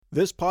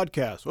This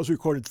podcast was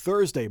recorded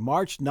Thursday,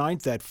 March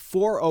 9th at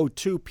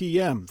 4:02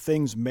 p.m.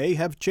 Things may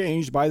have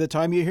changed by the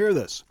time you hear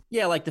this.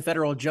 Yeah, like the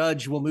federal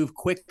judge will move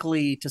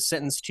quickly to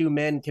sentence two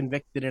men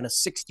convicted in a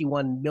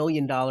 $61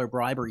 million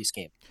bribery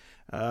scheme.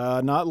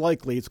 Not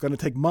likely. It's going to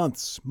take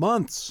months.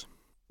 Months.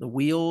 The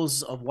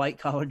wheels of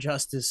white-collar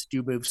justice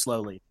do move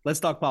slowly. Let's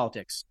talk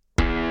politics.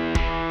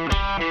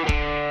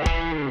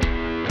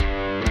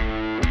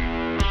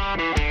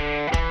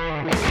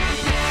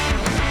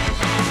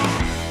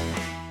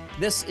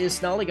 This is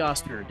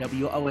Snollygoster,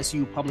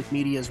 WOSU Public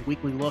Media's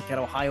weekly look at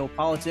Ohio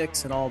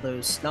politics and all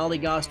those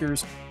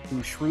snollygosters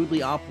who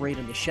shrewdly operate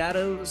in the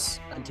shadows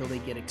until they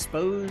get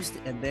exposed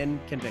and then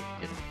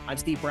convicted. I'm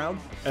Steve Brown.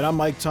 And I'm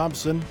Mike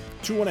Thompson.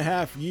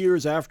 2.5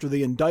 years after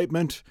the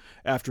indictment,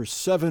 after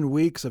 7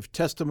 weeks of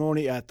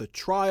testimony at the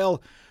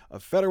trial,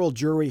 a federal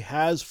jury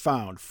has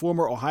found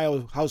former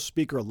Ohio House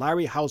Speaker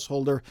Larry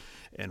Householder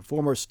and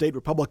former State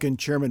Republican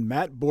Chairman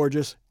Matt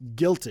Borges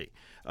guilty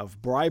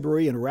of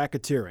bribery and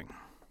racketeering.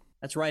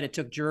 That's right. It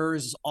took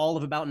jurors all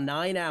of about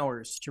 9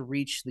 hours to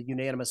reach the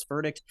unanimous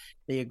verdict.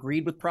 They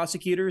agreed with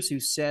prosecutors who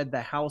said the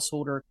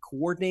Householder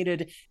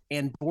coordinated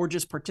and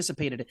Borges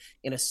participated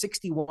in a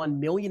 $61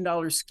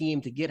 million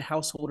scheme to get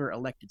Householder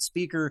elected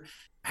speaker,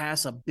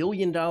 pass a $1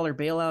 billion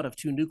bailout of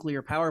 2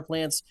 nuclear power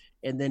plants,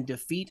 and then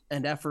defeat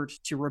an effort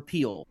to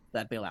repeal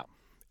that bailout.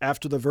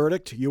 After the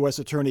verdict, U.S.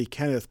 Attorney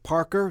Kenneth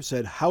Parker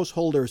said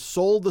Householder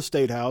sold the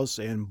State House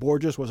and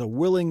Borges was a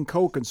willing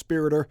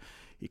co-conspirator.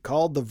 He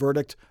called the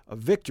verdict a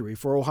victory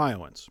for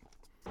Ohioans.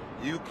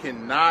 You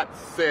cannot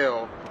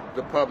sell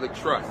the public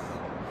trust.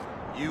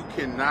 You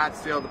cannot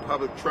sell the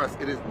public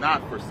trust. It is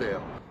not for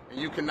sale. And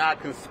you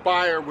cannot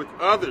conspire with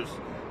others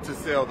to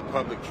sell the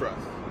public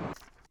trust.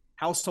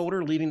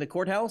 Householder, leaving the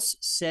courthouse,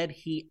 said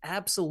he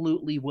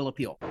absolutely will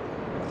appeal.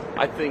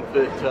 I think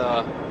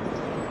that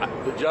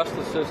the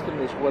justice system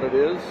is what it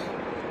is,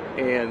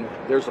 and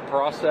there's a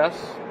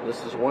process.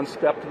 This is one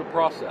step to the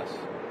process.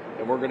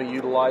 And we're going to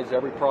utilize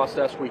every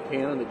process we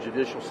can in the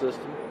judicial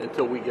system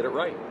until we get it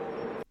right.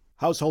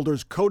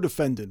 Householder's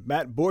co-defendant,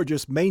 Matt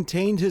Borges,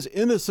 maintained his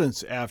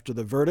innocence after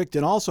the verdict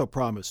and also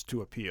promised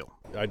to appeal.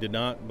 I did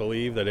not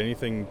believe that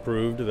anything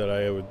proved that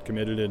I had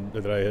committed and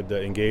that I had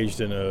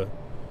engaged in a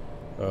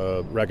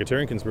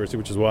racketeering conspiracy,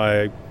 which is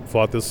why I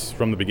fought this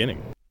from the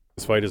beginning.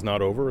 This fight is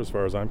not over as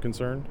far as I'm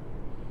concerned.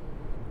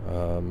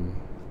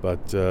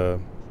 But I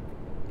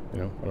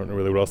don't know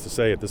really what else to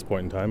say at this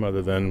point in time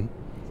other than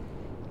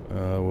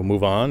we'll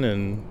move on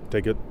and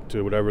take it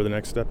to whatever the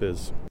next step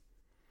is.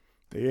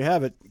 There you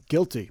have it.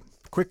 Guilty.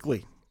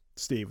 Quickly,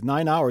 Steve.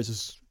 9 hours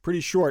is pretty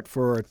short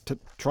for a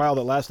trial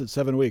that lasted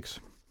 7 weeks.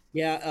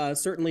 Yeah,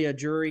 certainly a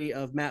jury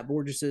of Matt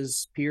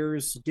Borges's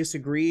peers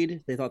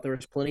disagreed. They thought there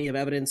was plenty of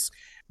evidence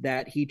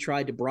that he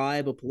tried to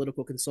bribe a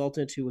political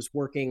consultant who was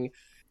working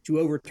to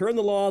overturn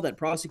the law that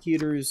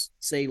prosecutors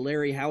say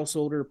Larry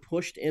Householder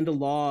pushed into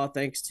law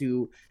thanks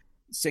to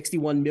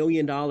 $61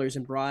 million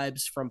in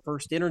bribes from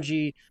First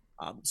Energy.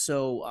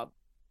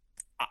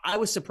 I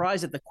was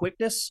surprised at the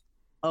quickness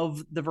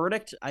of the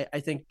verdict. I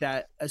think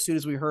that as soon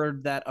as we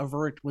heard that a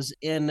verdict was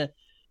in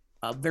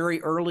very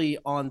early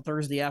on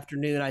Thursday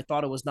afternoon, I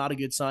thought it was not a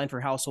good sign for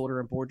Householder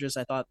and Borges.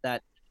 I thought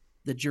that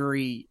the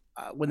jury,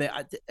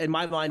 in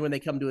my mind, when they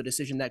come to a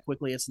decision that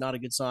quickly, it's not a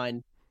good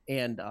sign.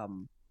 And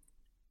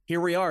here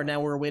we are. Now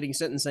we're awaiting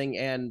sentencing.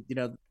 And,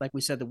 like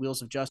we said, the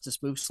wheels of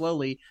justice move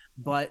slowly,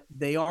 but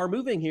they are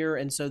moving here.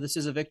 And so this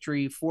is a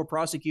victory for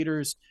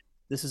prosecutors.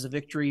 This is a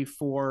victory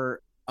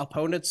for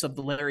opponents of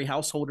the Larry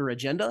Householder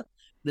agenda.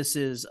 This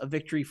is a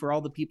victory for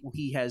all the people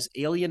he has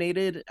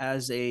alienated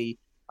as a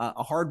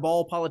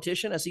hardball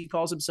politician, as he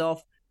calls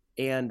himself.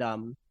 And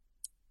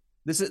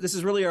this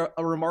is really a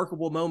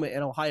remarkable moment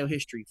in Ohio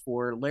history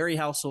for Larry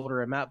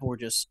Householder and Matt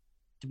Borges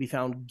to be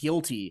found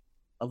guilty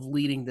of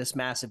leading this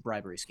massive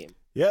bribery scheme.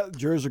 Yeah,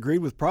 jurors agreed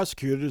with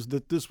prosecutors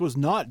that this was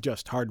not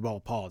just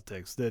hardball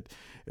politics, that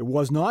it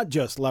was not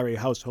just Larry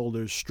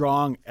Householder's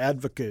strong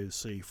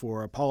advocacy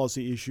for a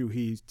policy issue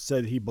he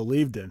said he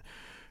believed in.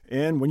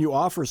 And when you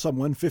offer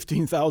someone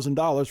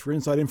 $15,000 for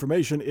inside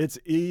information, it's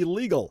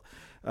illegal.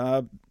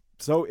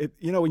 So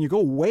when you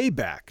go way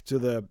back to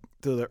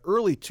the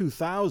early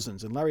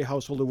 2000s, and Larry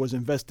Householder was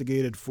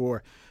investigated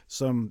for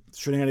some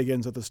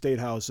shenanigans at the State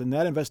House, and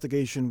that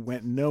investigation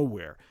went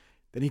nowhere.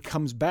 Then he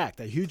comes back,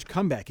 that huge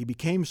comeback. He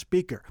became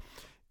speaker.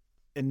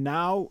 And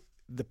now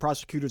the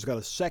prosecutors got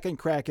a second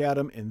crack at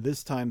him, and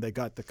this time they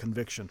got the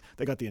conviction.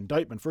 They got the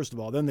indictment, first of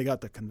all, then they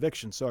got the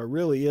conviction. So it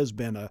really has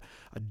been a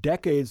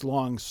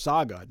decades-long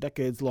saga, a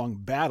decades-long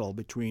battle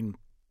between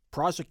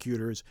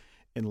prosecutors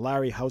and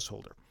Larry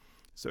Householder.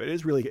 So it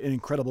is really an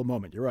incredible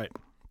moment. You're right.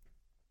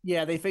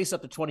 Yeah, they face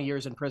up to 20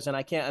 years in prison.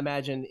 I can't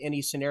imagine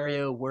any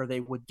scenario where they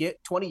would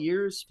get 20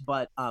 years,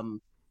 but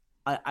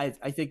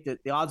I think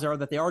that the odds are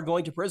that they are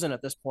going to prison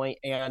at this point.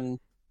 And,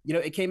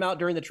 it came out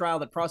during the trial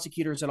that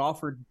prosecutors had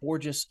offered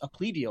Borges a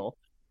plea deal,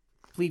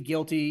 plead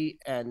guilty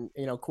and,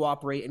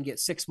 cooperate and get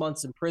 6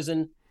 months in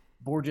prison.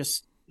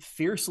 Borges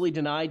fiercely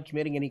denied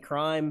committing any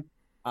crime.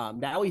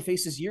 Now he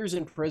faces years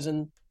in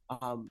prison.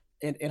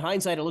 in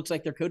hindsight, it looks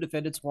like their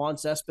co-defendants, Juan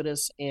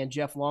Cespedes and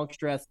Jeff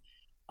Longstreth,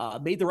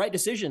 made the right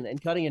decision in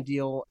cutting a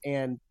deal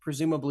and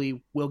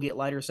presumably will get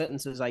lighter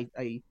sentences.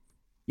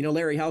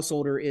 Larry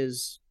Householder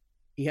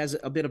he has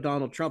a bit of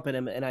Donald Trump in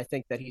him, and I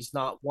think that he's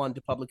not one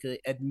to publicly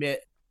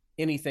admit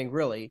anything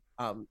really.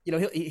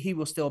 He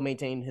will still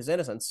maintain his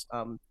innocence.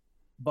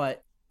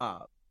 But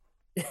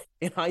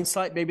in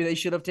hindsight, maybe they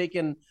should have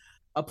taken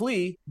a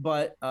plea,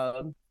 but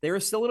there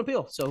is still an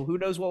appeal. So who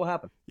knows what will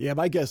happen? Yeah,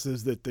 my guess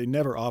is that they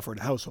never offered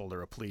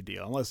Householder a plea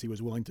deal unless he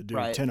was willing to do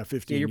 10 or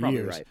 15 you're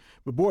years. Right.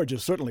 But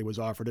Borges certainly was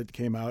offered it,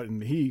 came out,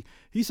 and he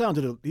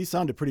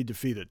sounded pretty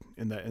defeated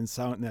in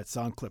that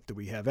sound clip that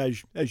we have,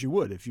 as you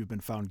would if you've been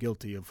found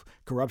guilty of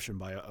corruption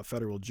by a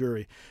federal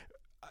jury.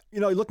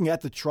 Looking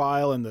at the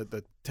trial and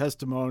the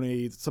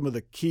testimony, some of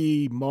the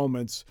key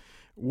moments,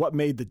 what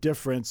made the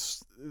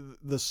difference,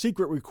 the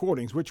secret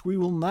recordings, which we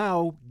will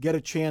now get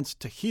a chance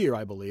to hear,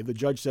 I believe. The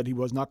judge said he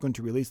was not going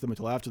to release them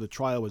until after the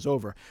trial was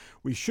over.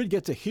 We should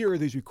get to hear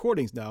these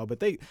recordings now, but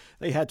they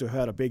had to have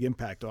had a big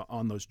impact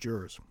on those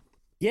jurors.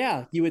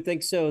 Yeah, you would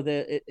think so.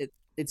 That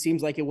it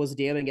seems like it was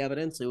damning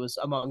evidence. It was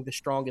among the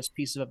strongest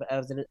pieces of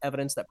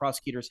evidence that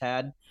prosecutors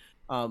had.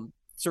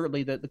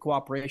 Certainly the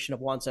cooperation of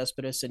Juan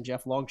Cespedes and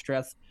Jeff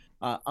Longstreth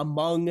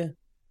among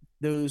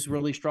those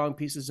really strong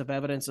pieces of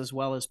evidence, as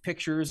well as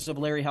pictures of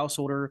Larry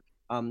Householder.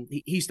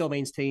 He still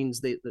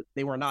maintains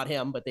they were not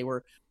him, but they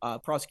were,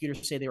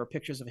 prosecutors say they were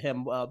pictures of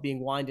him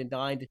being wined and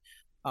dined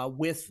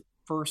with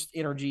First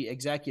Energy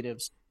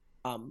executives.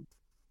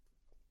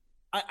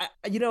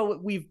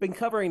 We've been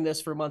covering this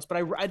for months, but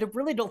I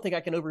really don't think I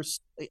can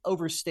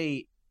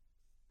overstate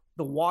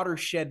the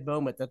watershed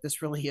moment that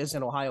this really is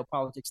in Ohio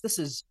politics. This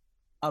is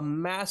a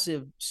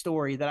massive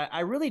story that I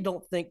really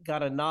don't think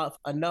got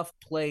enough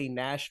play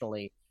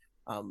nationally.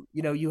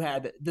 You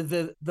had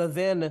the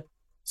then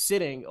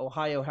sitting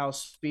Ohio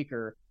House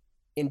Speaker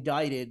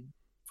indicted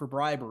for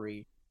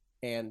bribery,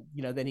 and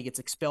then he gets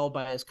expelled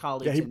by his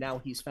colleagues, and now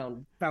he's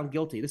found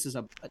guilty. This is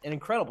an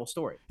incredible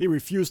story. He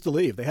refused to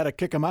leave. They had to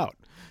kick him out,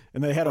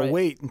 and they had to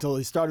wait until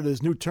he started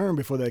his new term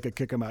before they could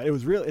kick him out.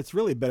 It's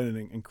really been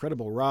an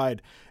incredible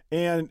ride,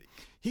 and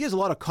he has a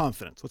lot of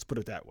confidence. Let's put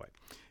it that way.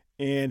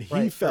 And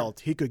he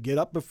felt he could get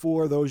up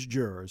before those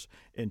jurors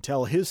and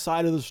tell his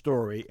side of the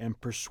story and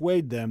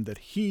persuade them that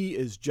he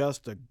is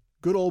just a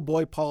good old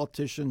boy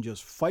politician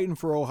just fighting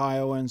for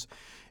Ohioans,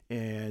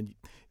 and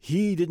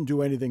he didn't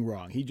do anything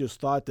wrong. He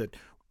just thought that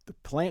the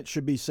plant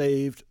should be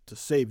saved to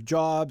save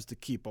jobs, to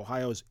keep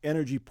Ohio's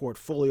energy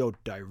portfolio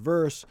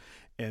diverse,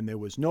 and there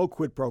was no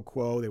quid pro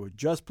quo. They were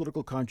just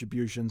political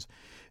contributions.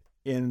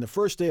 In the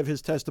first day of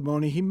his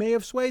testimony, he may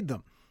have swayed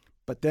them,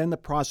 but then the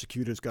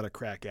prosecutors got a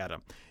crack at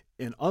him.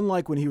 And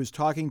unlike when he was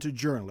talking to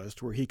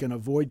journalists, where he can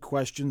avoid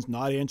questions,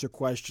 not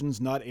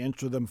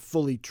answer them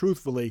fully,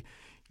 truthfully,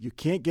 you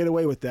can't get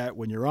away with that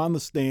when you're on the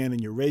stand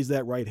and you raise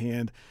that right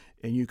hand,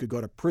 and you could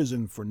go to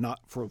prison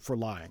for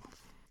lying.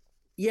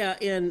 Yeah,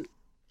 and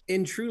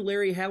in true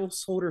Larry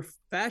Householder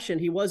fashion,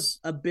 he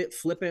was a bit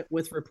flippant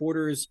with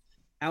reporters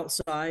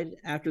outside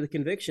after the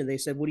conviction. They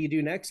said, "What do you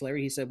do next,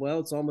 Larry?" He said, "Well,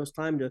 it's almost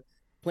time to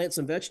plant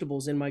some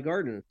vegetables in my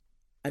garden."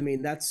 I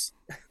mean, that's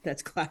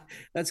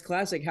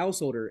classic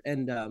Householder,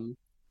 and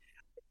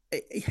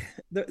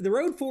the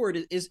road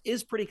forward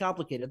is pretty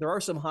complicated. There are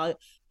some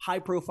high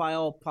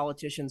profile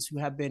politicians who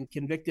have been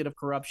convicted of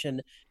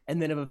corruption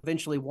and then have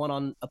eventually won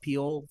on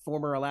appeal.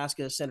 Former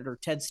Alaska Senator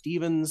Ted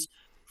Stevens,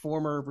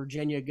 former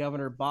Virginia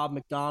Governor Bob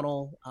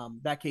McDonnell.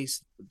 That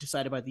case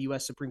decided by the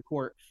U.S. Supreme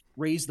Court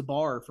raised the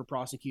bar for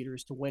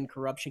prosecutors to win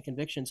corruption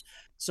convictions.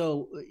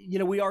 So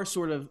we are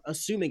sort of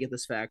assuming at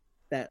this fact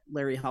that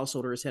Larry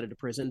Householder is headed to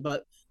prison,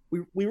 but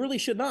we really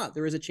should not.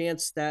 There is a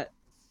chance that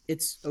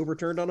it's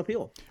overturned on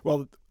appeal.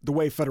 Well, the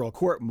way federal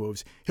court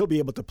moves, he'll be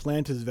able to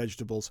plant his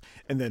vegetables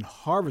and then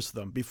harvest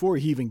them before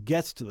he even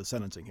gets to the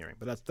sentencing hearing.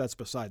 But that's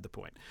beside the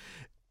point.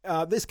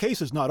 This case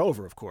is not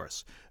over, of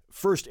course.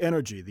 First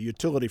Energy, the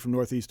utility from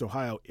Northeast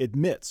Ohio,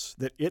 admits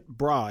that it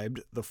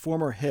bribed the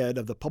former head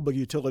of the Public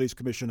Utilities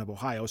Commission of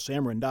Ohio,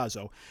 Sam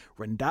Randazzo.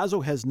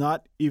 Randazzo has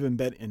not even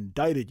been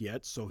indicted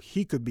yet, so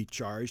he could be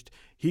charged.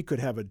 He could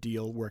have a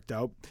deal worked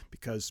out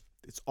because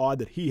it's odd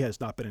that he has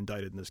not been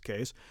indicted in this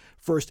case.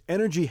 First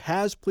Energy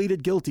has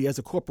pleaded guilty as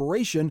a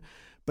corporation,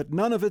 but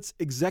none of its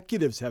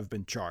executives have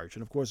been charged.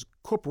 And of course,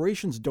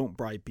 corporations don't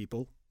bribe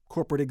people.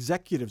 Corporate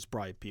executives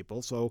bribe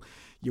people. So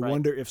you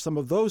wonder if some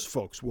of those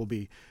folks will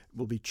be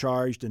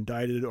charged,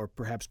 indicted, or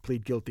perhaps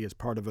plead guilty as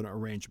part of an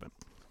arrangement.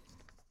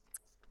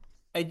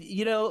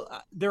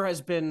 There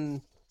has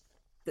been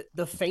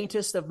the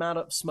faintest amount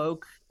of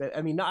smoke.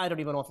 I mean, I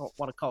don't even know if I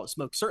want to call it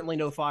smoke. Certainly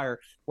no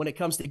fire when it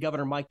comes to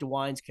Governor Mike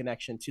DeWine's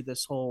connection to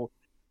this whole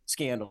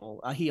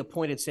scandal. He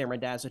appointed Sam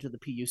Randazzo to the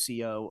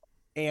PUCO.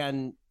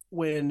 And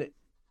when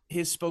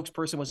his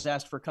spokesperson was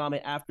asked for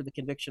comment after the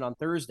conviction on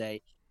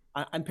Thursday,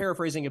 I'm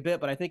paraphrasing a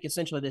bit, but I think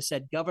essentially they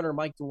said Governor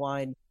Mike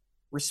DeWine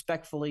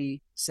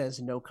respectfully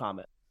says no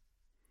comment.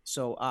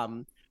 So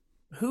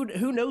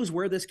who knows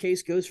where this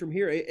case goes from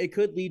here? It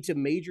could lead to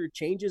major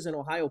changes in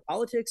Ohio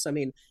politics. I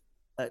mean,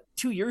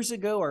 2 years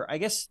ago, or I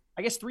guess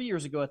 3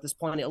 years ago at this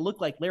point, it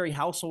looked like Larry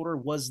Householder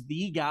was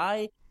the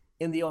guy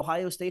in the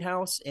Ohio State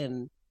House,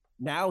 and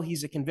now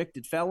he's a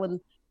convicted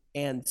felon.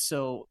 And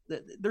so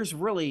there's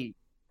really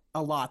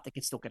a lot that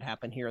could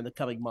happen here in the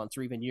coming months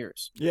or even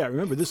years. Yeah,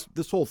 remember this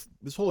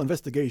whole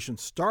investigation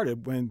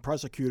started when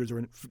prosecutors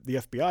or the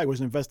FBI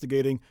was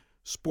investigating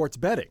sports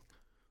betting.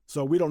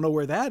 So we don't know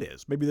where that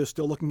is. Maybe they're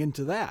still looking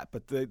into that,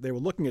 but they were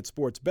looking at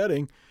sports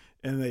betting,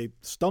 and they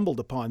stumbled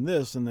upon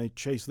this, and they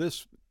chased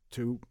this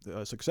to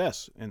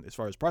success, and as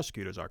far as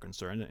prosecutors are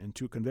concerned, and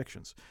 2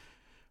 convictions.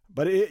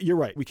 But you're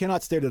right. We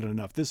cannot state it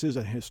enough. This is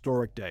a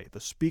historic day.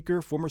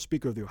 The former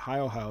Speaker of the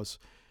Ohio House,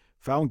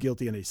 found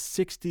guilty in a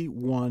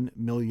 $61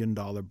 million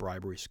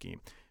bribery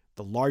scheme,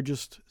 the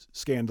largest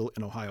scandal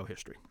in Ohio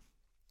history.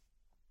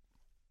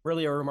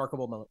 Really a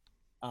remarkable moment.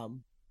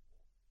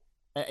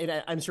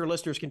 And I'm sure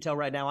listeners can tell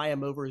right now I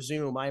am over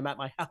Zoom. I am at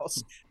my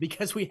house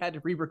because we had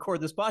to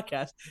re-record this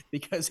podcast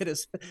because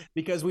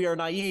we are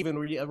naive and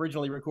we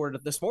originally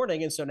recorded it this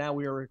morning, and so now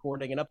we are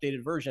recording an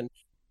updated version.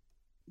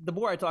 The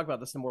more I talk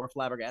about this, the more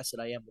flabbergasted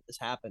I am that this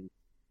happened,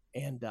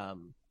 and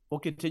we'll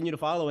continue to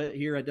follow it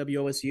here at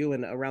WOSU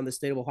and around the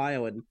state of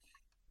Ohio. And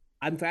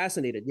I'm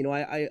fascinated.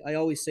 I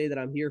always say that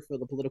I'm here for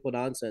the political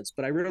nonsense,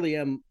 but I really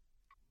am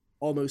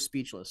almost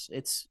speechless.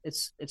 It's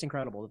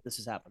incredible that this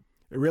has happened.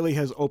 It really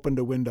has opened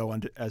a window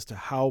as to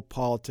how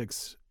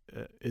politics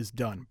is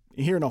done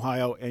here in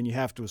Ohio, and you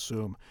have to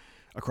assume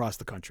across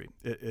the country.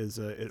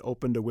 It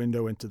opened a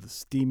window into the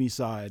steamy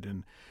side,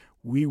 and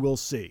we will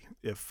see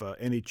if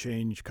any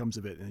change comes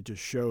of it. And it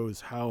just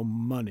shows how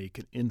money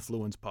can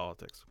influence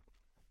politics.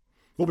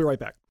 We'll be right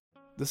back.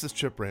 This is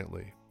Chip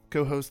Brantley,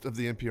 co-host of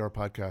the NPR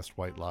podcast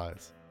White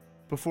Lies.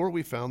 Before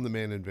we found the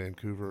man in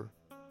Vancouver,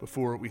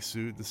 before we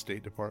sued the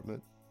State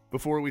Department,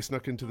 before we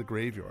snuck into the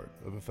graveyard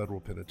of a federal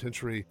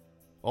penitentiary,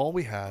 all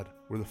we had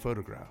were the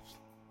photographs.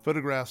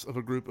 Photographs of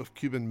a group of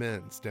Cuban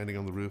men standing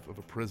on the roof of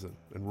a prison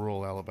in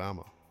rural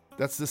Alabama.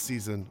 That's this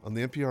season on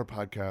the NPR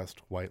podcast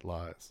White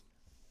Lies.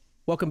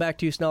 Welcome back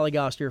to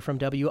Snollygoster from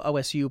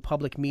WOSU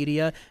Public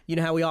Media. You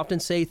know how we often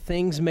say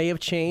things may have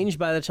changed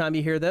by the time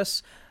you hear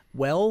this?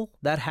 Well,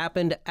 that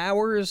happened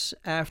hours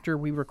after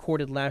we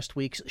recorded last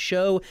week's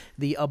show.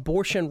 The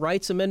abortion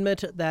rights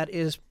amendment that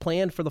is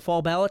planned for the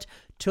fall ballot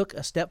took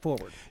a step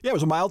forward. Yeah, it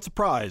was a mild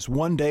surprise.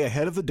 One day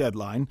ahead of the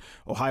deadline,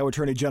 Ohio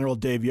Attorney General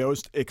Dave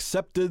Yost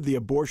accepted the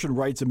abortion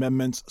rights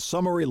amendment's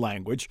summary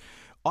language.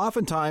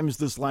 Oftentimes,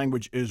 this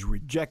language is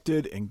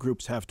rejected and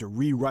groups have to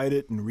rewrite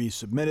it and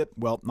resubmit it.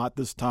 Well, not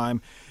this time.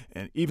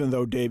 And even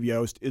though Dave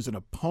Yost is an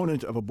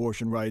opponent of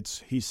abortion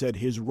rights, he said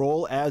his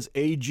role as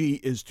AG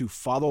is to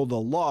follow the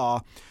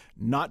law,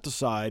 not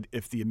decide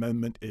if the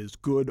amendment is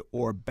good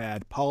or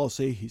bad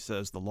policy. He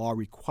says the law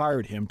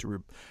required him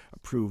to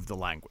approve the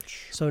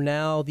language. So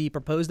now the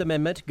proposed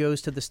amendment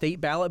goes to the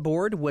state ballot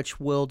board, which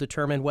will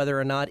determine whether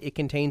or not it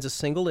contains a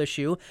single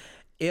issue.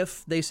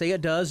 If they say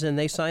it does and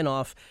they sign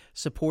off,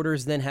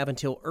 supporters then have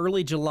until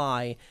early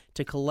July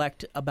to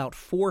collect about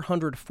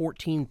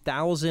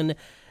 414,000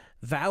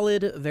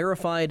 valid,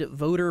 verified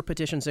voter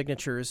petition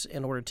signatures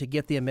in order to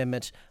get the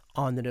amendment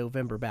on the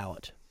November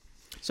ballot.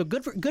 So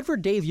good for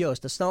Dave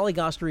Yost. The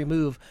Snollygostery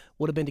move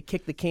would have been to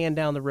kick the can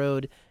down the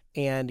road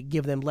and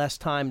give them less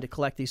time to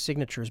collect these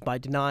signatures by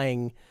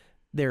denying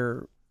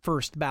their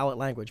first ballot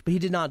language, but he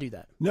did not do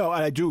that. No,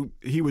 I do.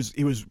 He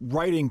was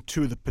writing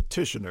to the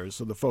petitioners,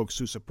 so the folks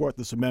who support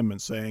this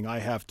amendment, saying, I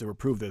have to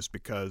approve this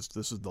because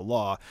this is the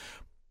law.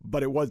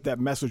 But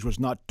that message was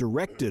not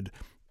directed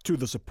to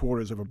the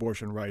supporters of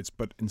abortion rights,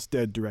 but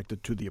instead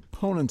directed to the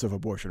opponents of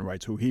abortion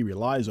rights, who he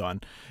relies on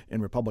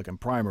in Republican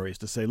primaries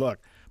to say, look,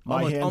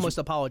 almost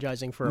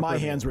apologizing for my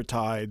hands were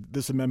tied.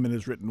 This amendment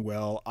is written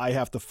well. I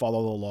have to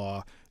follow the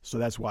law, so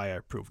that's why I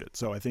approved it.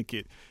 So I think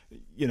it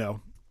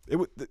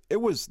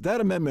was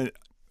that amendment.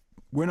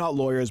 We're not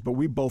lawyers, but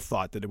we both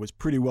thought that it was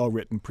pretty well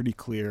written, pretty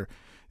clear.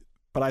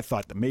 But I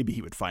thought that maybe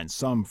he would find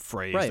some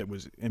phrase that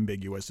was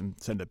ambiguous and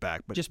send it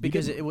back. But just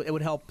because it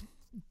would help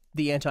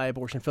the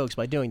anti-abortion folks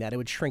by doing that, it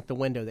would shrink the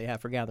window they have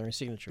for gathering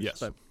signatures.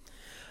 Yes.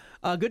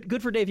 But,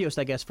 good for Dave Yost,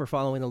 I guess, for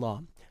following the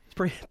law. It's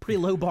pretty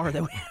low bar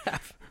that we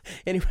have.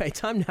 Anyway,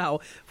 time now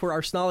for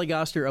our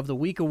Snollygoster of the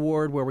Week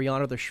award, where we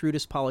honor the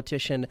shrewdest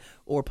politician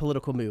or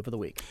political move of the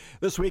week.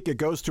 This week it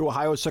goes to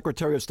Ohio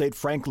Secretary of State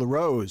Frank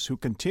LaRose, who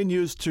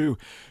continues to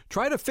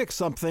try to fix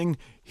something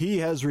he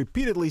has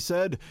repeatedly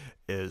said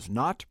is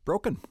not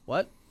broken.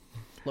 What?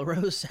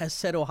 LaRose has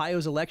said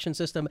Ohio's election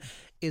system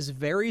is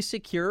very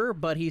secure,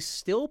 but he's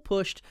still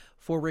pushed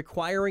for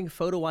requiring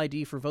photo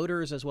ID for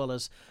voters, as well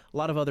as a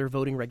lot of other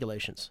voting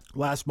regulations.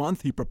 Last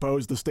month, he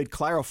proposed the state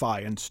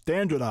clarify and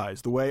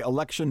standardize the way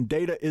election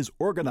data is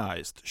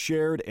organized,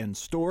 shared, and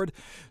stored.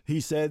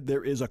 He said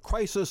there is a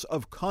crisis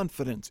of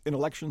confidence in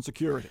election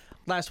security.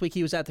 Last week,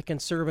 he was at the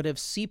conservative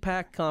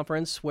CPAC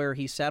conference, where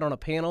he sat on a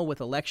panel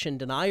with election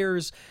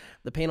deniers.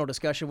 The panel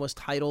discussion was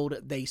titled,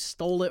 "They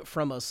Stole It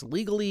From Us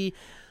Legally."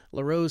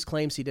 LaRose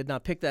claims he did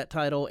not pick that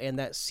title and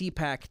that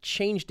CPAC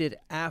changed it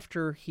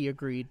after he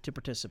agreed to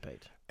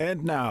participate.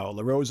 And now,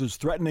 LaRose is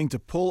threatening to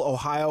pull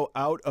Ohio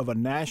out of a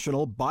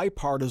national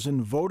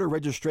bipartisan voter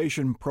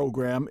registration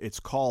program. It's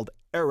called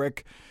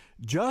ERIC.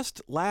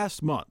 Just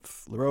last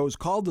month, LaRose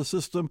called the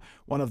system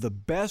one of the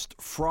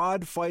best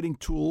fraud-fighting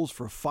tools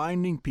for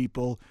finding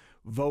people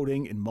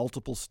voting in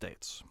multiple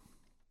states.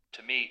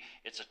 To me,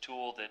 it's a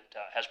tool that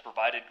has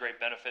provided great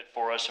benefit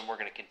for us, and we're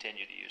going to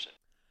continue to use it.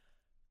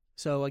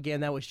 So again,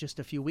 that was just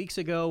a few weeks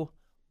ago.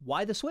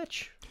 Why the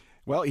switch?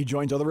 Well, he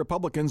joins other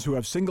Republicans who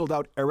have singled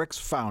out ERIC's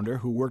founder,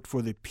 who worked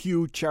for the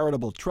Pew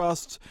Charitable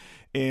Trusts,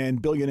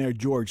 and billionaire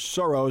George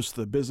Soros,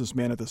 the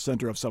businessman at the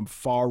center of some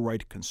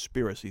far-right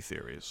conspiracy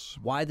theories.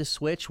 Why the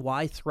switch?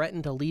 Why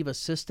threaten to leave a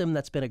system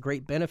that's been a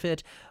great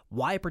benefit?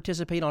 Why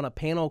participate on a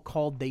panel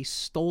called They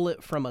Stole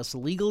It From Us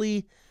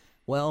Legally?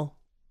 Well,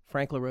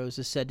 Frank LaRose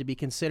is said to be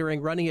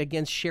considering running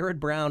against Sherrod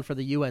Brown for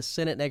the U.S.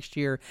 Senate next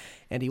year,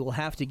 and he will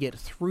have to get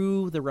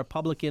through the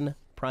Republican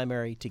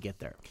primary to get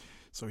there.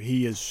 So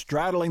he is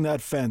straddling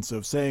that fence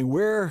of saying,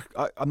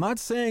 I'm not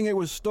saying it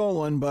was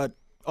stolen, but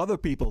other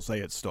people say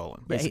it's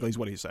stolen, basically is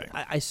what he's saying.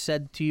 I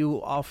said to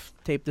you off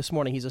tape this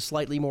morning, he's a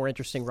slightly more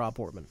interesting Rob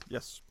Portman.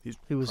 Yes, he's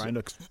trying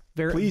to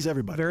please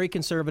everybody. Very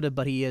conservative,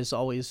 but he is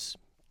always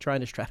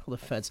trying to straddle the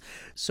fence.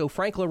 So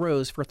Frank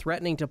LaRose, for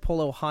threatening to pull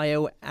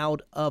Ohio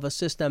out of a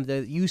system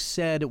that you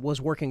said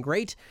was working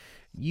great,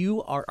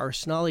 you are our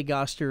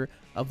Snollygoster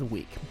of the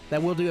week.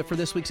 That will do it for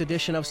this week's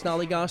edition of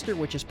Snollygoster,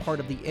 which is part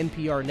of the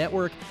NPR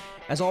network.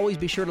 As always,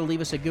 be sure to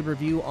leave us a good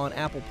review on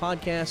Apple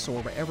Podcasts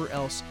or wherever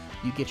else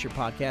you get your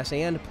podcasts,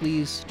 and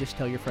please just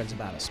tell your friends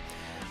about us.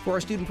 For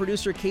our student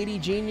producer, Katie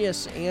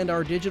Genius, and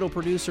our digital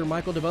producer,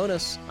 Michael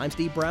DeBonis, I'm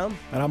Steve Brown.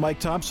 And I'm Mike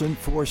Thompson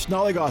for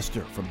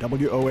Snollygoster from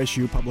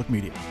WOSU Public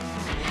Media.